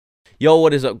Yo,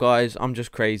 what is up, guys? I'm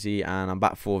just Crazey and I'm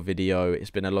back for a video. It's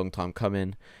been a long time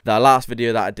coming. The last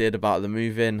video that I did about the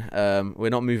moving, we're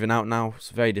not moving out now.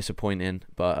 It's very disappointing,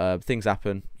 but things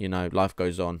happen, you know, life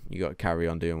goes on. You got to carry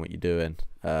on doing what you're doing.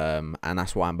 And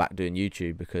that's why I'm back doing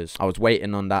YouTube, because I was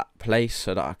waiting on that place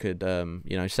so that I could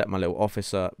you know, set my little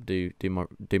office up, do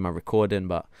my recording.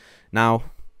 But now,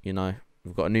 you know,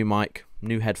 we've got a new mic,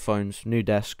 new headphones, new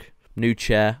desk, new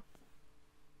chair,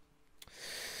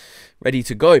 ready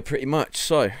to go pretty much.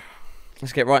 So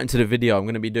let's get right into the video. I'm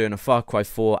going to be doing a Far Cry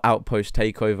 4 Outpost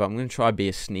takeover. I'm going to try to be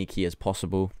as sneaky as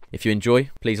possible. If you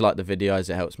enjoy, please like the video as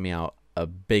it helps me out a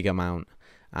big amount,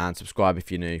 and subscribe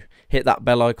if you're new. Hit that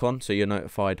bell icon so you're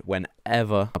notified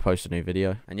whenever I post a new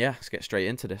video. And yeah, let's get straight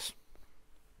into this.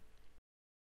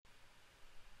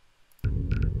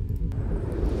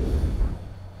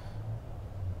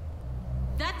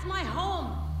 That's my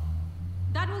home.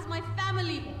 That was my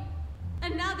family.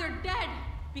 And now they're dead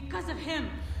because of him.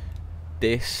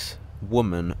 This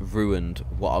woman ruined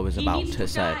what I was about to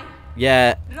say.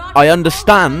 Yeah, I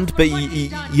understand, but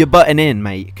you're butting in,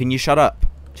 mate. Can you shut up?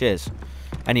 Cheers.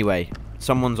 Anyway,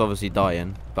 someone's obviously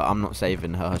dying, but I'm not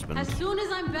saving her husband. As soon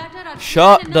as I'm better, I'll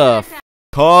shut the f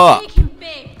up.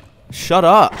 Shut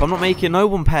up. I'm not making no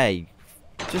one pay.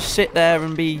 Just sit there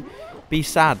and be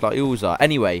sad like you always are.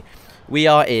 Anyway, we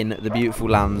are in the beautiful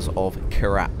lands of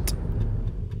Crazey.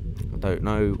 I don't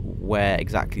know where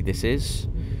exactly this is,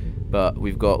 but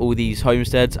we've got all these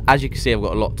homesteads. As you can see, I've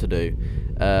got a lot to do.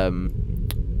 I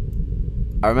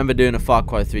remember doing a Far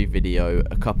Cry 3 video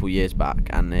a couple years back,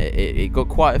 and it got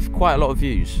quite a lot of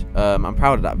views. I'm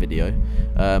proud of that video,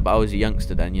 but I was a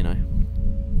youngster then, you know,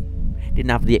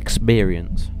 didn't have the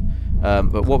experience.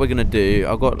 But what we're gonna do,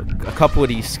 I've got a couple of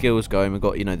these skills going. We've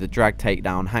got, you know, the drag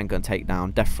takedown, handgun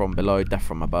takedown, death from below, death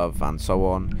from above, and so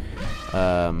on.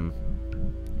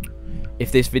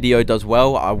 If this video does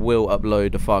well, I will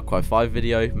upload a Far Cry 5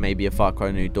 video, maybe a Far Cry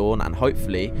New Dawn, and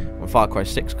hopefully when Far Cry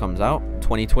 6 comes out,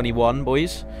 2021,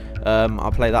 boys,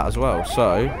 I'll play that as well.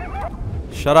 So,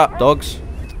 shut up, dogs.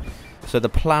 So the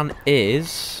plan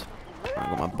is,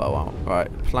 I got my bow out.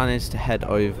 Right, the plan is to head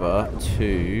over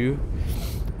to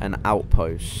an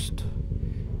outpost.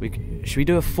 Should we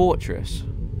do a fortress?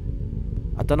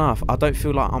 I don't know. I don't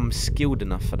feel like I'm skilled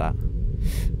enough for that.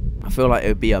 I feel like it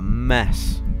would be a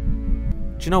mess.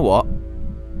 Do you know what?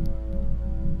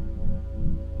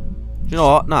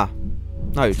 Nah.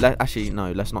 No, actually,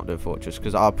 no, let's not do a fortress,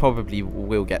 because I probably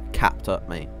will get capped up,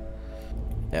 mate.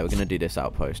 Yeah, we're going to do this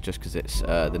outpost, just because it's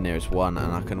the nearest one,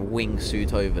 and I can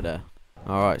wingsuit over there.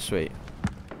 Alright, sweet.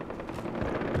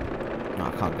 No,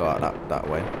 I can't go out that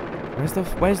way.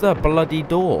 Where's the bloody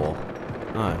door?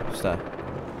 No, it's there.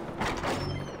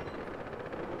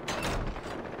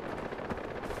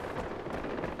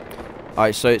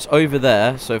 Alright, so it's over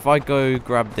there. So if I go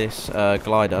grab this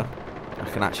glider, I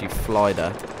can actually fly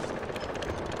there.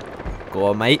 Go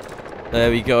on, mate. There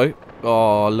we go.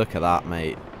 Oh, look at that,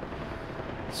 mate.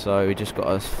 So we just got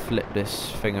to flip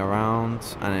this thing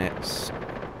around, and it's...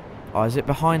 Oh, is it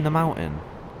behind the mountain?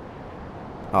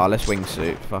 Oh, let's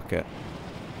wingsuit. Fuck it.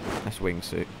 Let's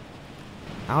wingsuit.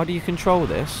 How do you control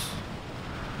this?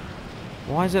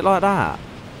 Why is it like that?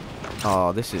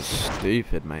 Oh, this is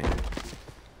stupid, mate.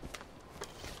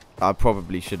 I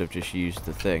probably should have just used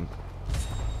the thing.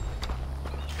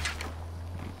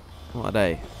 What are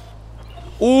they?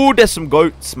 Oh, there's some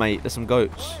goats, mate. There's some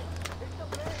goats.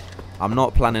 I'm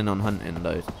not planning on hunting,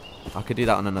 though. I could do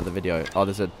that on another video. Oh,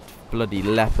 there's a bloody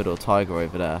leopard or tiger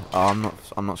over there. Oh,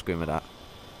 I'm not screwing with that.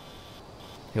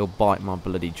 He'll bite my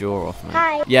bloody jaw off, mate.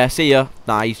 Hi. Yeah, see ya.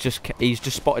 Nah, he's just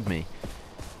spotted me.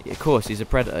 Yeah, of course, he's a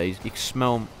predator. He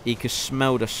can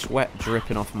smell the sweat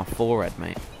dripping off my forehead,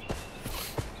 mate.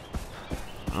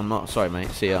 I'm not sorry, mate.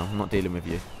 See ya. I'm not dealing with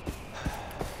you.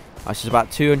 This is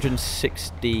about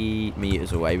 260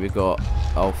 meters away. We've got.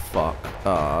 Oh fuck.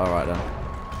 Oh, all right then.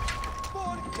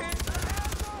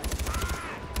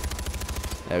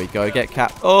 There we go. Get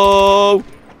capped. Oh,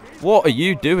 what are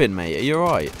you doing, mate? Are you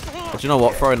alright? Do you know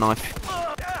what? Throw a knife.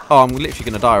 Oh, I'm literally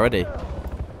gonna die already.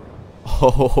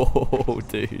 Oh,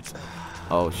 dude.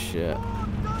 Oh shit.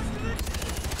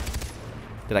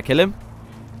 Did I kill him?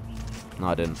 No,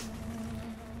 I didn't.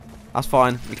 That's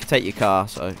fine. We can take your car,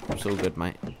 so it's all good,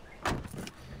 mate.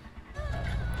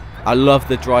 I love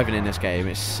the driving in this game.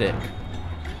 It's sick.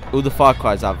 All the Far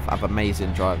Cries have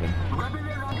amazing driving.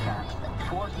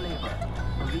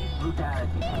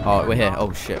 Oh, we're here.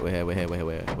 Oh shit, we're here.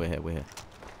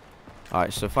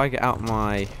 Alright, so if I get out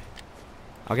I'll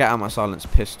get out my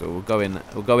silenced pistol.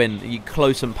 We'll go in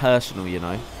close and personal, you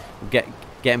know. We'll get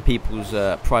in people's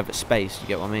private space. You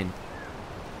get what I mean?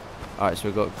 Alright, so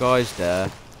we've got guys there.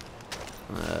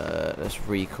 Let's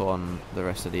recon the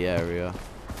rest of the area.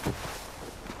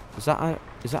 Is that a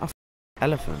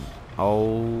elephant?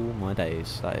 Oh my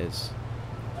days, that is.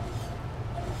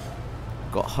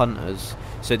 Got hunters.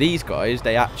 So these guys,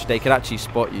 they could actually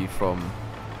spot you from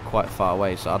quite far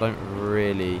away. So I don't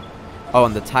really. Oh,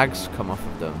 and the tags come off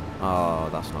of them. Oh,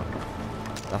 that's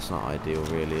not ideal,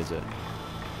 really, is it?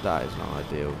 That is not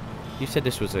ideal. You said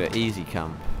this was an easy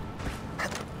camp.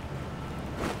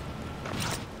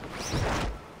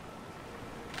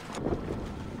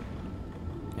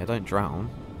 Yeah, don't drown.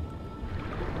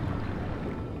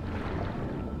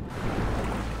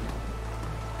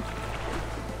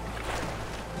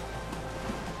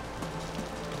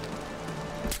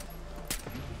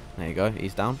 There you go,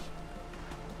 he's down.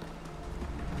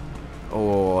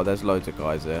 Oh, there's loads of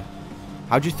guys there.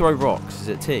 How'd you throw rocks? Is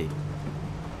it T?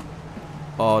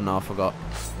 Oh no, I forgot.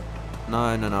 No,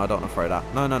 I don't want to throw that.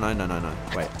 No.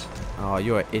 Wait. Oh,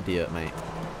 you're an idiot, mate.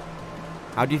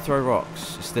 How do you throw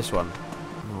rocks? It's this one.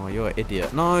 Oh, you're an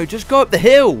idiot. No, just go up the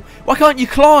hill. Why can't you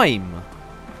climb?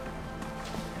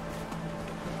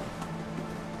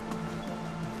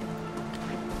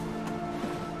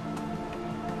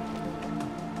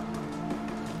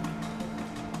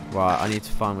 Right, I need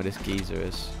to find where this geezer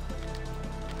is.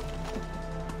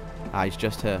 Ah, he's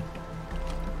just here.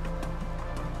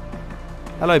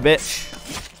 Hello, bitch.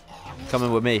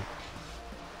 Coming with me.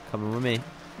 Coming with me.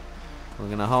 We're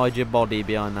going to hide your body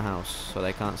behind the house so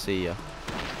they can't see you.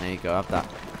 There you go, have that.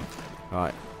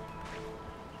 Right.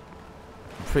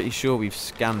 I'm pretty sure we've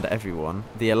scanned everyone.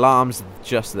 The alarm's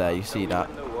just there, you see that?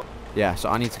 Yeah, so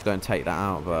I need to go and take that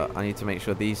out, but I need to make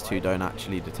sure these two don't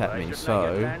actually detect me.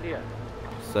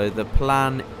 So the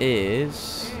plan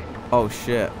is... Oh,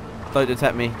 shit. Don't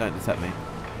detect me. Don't detect me.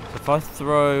 So if I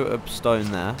throw a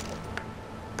stone there...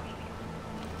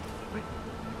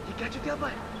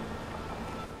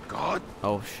 God.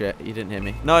 Oh, shit. You didn't hear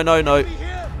me. No.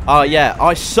 Oh, yeah.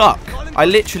 I suck. I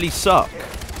literally suck.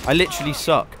 I literally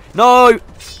suck. No!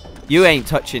 You ain't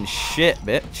touching shit,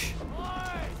 bitch.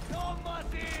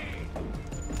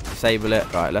 Disable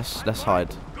it. Right, let's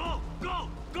hide.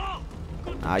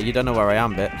 Ah, you don't know where I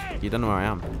am, bitch. You don't know where I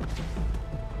am.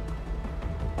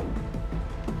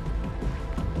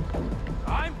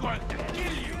 I'm going to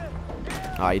kill you.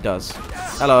 Ah, he does.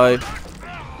 Hello.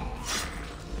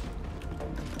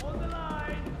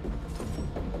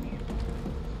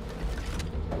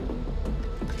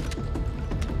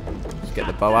 Let's get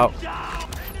the bow out.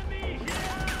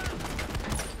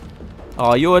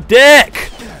 Oh, you're a dick!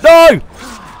 No!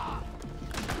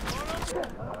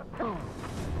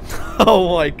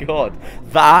 Oh my god,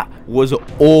 that was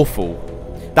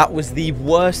awful. That was the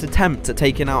worst attempt at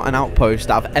taking out an outpost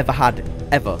that I've ever had,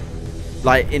 ever.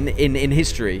 Like in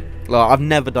history. Like I've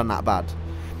never done that bad.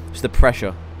 It's the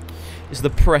pressure. It's the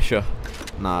pressure.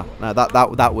 Nah, that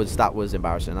was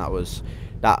embarrassing. That was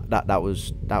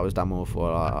damn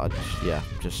awful. Yeah,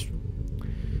 just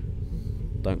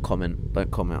don't comment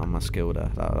on my skill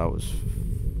there. That was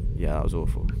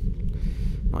awful.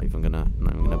 Not even gonna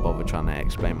bother trying to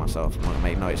explain myself. I'm gonna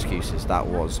make no excuses. That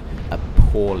was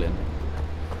appalling.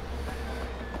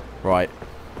 Right,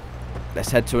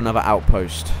 let's head to another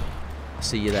outpost.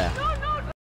 See you there.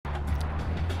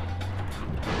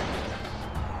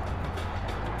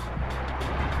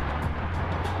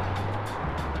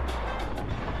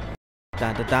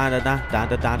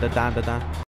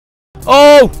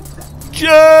 Oh,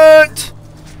 shit!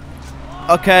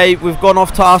 Okay, we've gone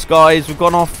off task, guys. We've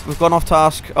gone off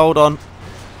task. Hold on.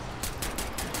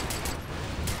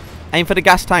 Aim for the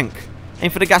gas tank. Aim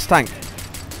for the gas tank.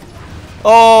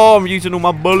 Oh, I'm using all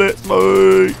my bullets,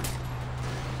 mate.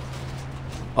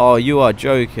 Oh, you are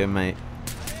joking, mate.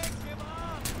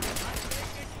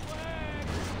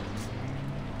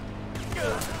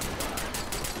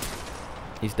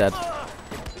 He's dead.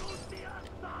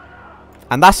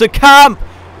 And that's a camp.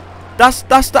 That's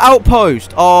the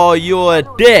outpost. Oh, you're a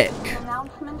dick.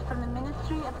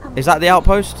 Is that the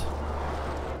outpost?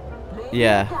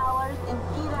 Yeah.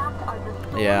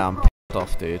 Yeah, I'm pissed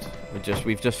off, dude.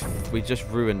 We've just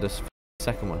ruined this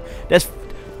second one. There's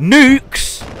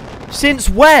nukes. Since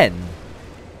when?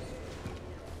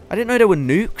 I didn't know there were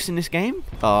nukes in this game.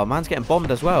 Oh, man's getting bombed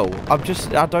as well. I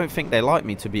don't think they like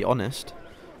me, to be honest.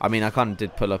 I mean, I kind of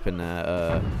did pull up in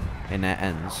their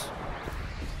ends.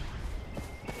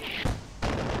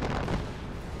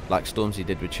 Like Stormzy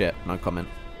did with Chip. No comment.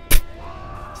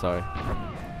 Sorry.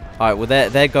 Alright, well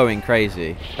they're going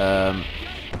crazy.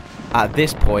 At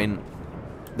this point,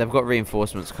 they've got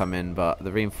reinforcements come in, but the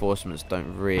reinforcements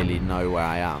don't really know where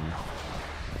I am.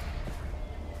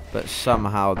 But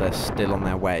somehow they're still on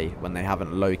their way when they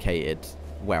haven't located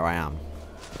where I am.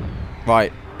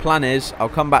 Right, Plan is, I'll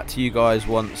come back to you guys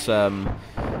once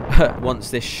once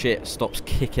this shit stops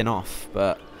kicking off.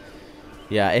 But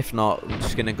yeah, if not, I'm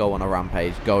just gonna go on a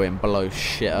rampage, go in, blow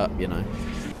shit up, you know.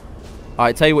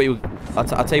 Alright, tell you what I'll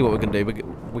tell you what we're gonna do.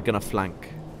 We're gonna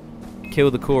flank, kill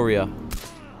the courier.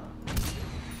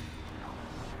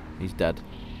 He's dead.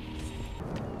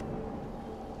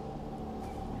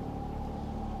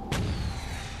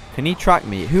 Can he track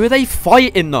me? Who are they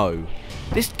fighting though?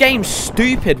 This game's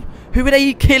stupid. Who are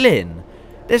they killing?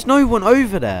 There's no one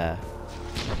over there.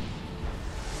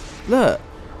 Look.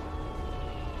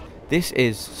 This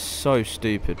is so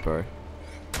stupid, bro.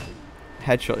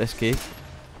 Headshot this kid.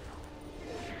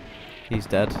 He's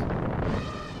dead.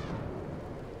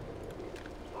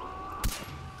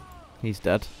 He's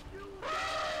dead.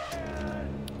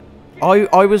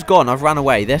 I was gone. I've ran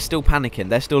away. They're still panicking.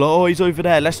 They're still like, oh, he's over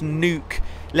there. Let's nuke.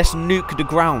 Let's nuke the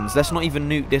grounds. Let's not even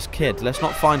nuke this kid. Let's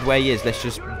not find where he is. Let's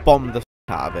just bomb the f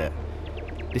out of it.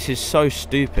 This is so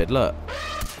stupid. Look.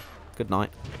 Good night.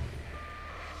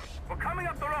 We're coming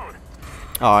up the road.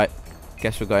 Alright.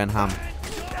 Guess we're going ham.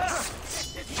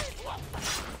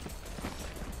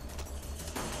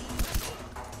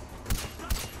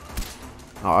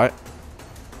 Alright.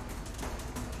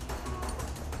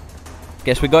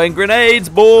 Guess we're going grenades,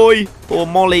 boy! Or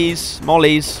mollies.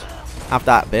 Mollies. Have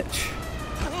that, bitch.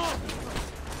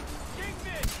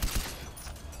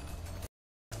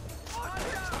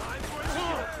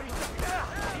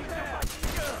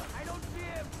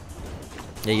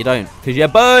 Yeah, you don't. Because you're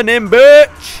burning,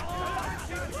 bitch!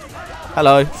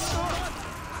 Hello.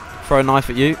 Throw a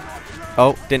knife at you.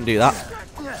 Oh, didn't do that.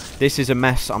 This is a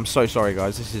mess. I'm so sorry,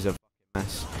 guys. This is a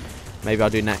mess. Maybe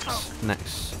I'll do next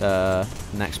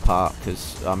part,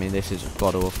 because I mean this is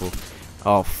god awful.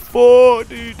 Oh fuck,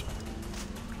 dude.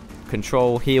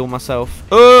 Control, heal myself.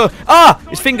 Ah!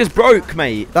 His fingers broke,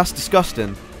 mate. That's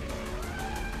disgusting.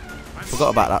 Forgot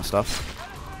about that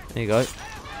stuff. There you go.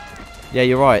 Yeah,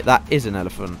 you're right. That is an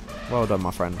elephant. Well done,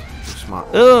 my friend. You're smart.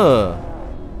 Oh,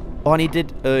 and he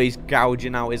did. He's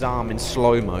gouging out his arm in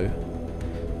slow-mo.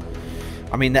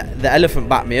 I mean, the elephant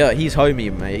backed me up. He's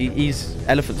homie, mate. He's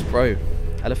elephant's bro.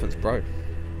 Elephant's bro.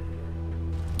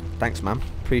 Thanks, man.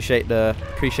 Appreciate the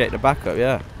backup.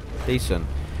 Yeah, decent.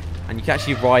 And you can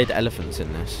actually ride elephants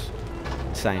in this.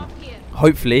 Insane.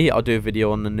 Hopefully, I'll do a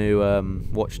video on the new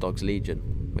Watch Dogs Legion,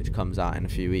 which comes out in a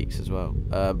few weeks as well.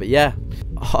 But yeah,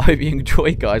 I hope you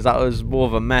enjoyed, guys. That was more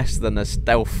of a mess than a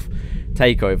stealth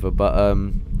takeover. But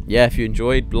yeah, if you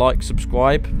enjoyed, like,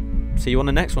 subscribe. See you on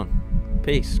the next one.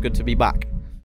 Peace. Good to be back.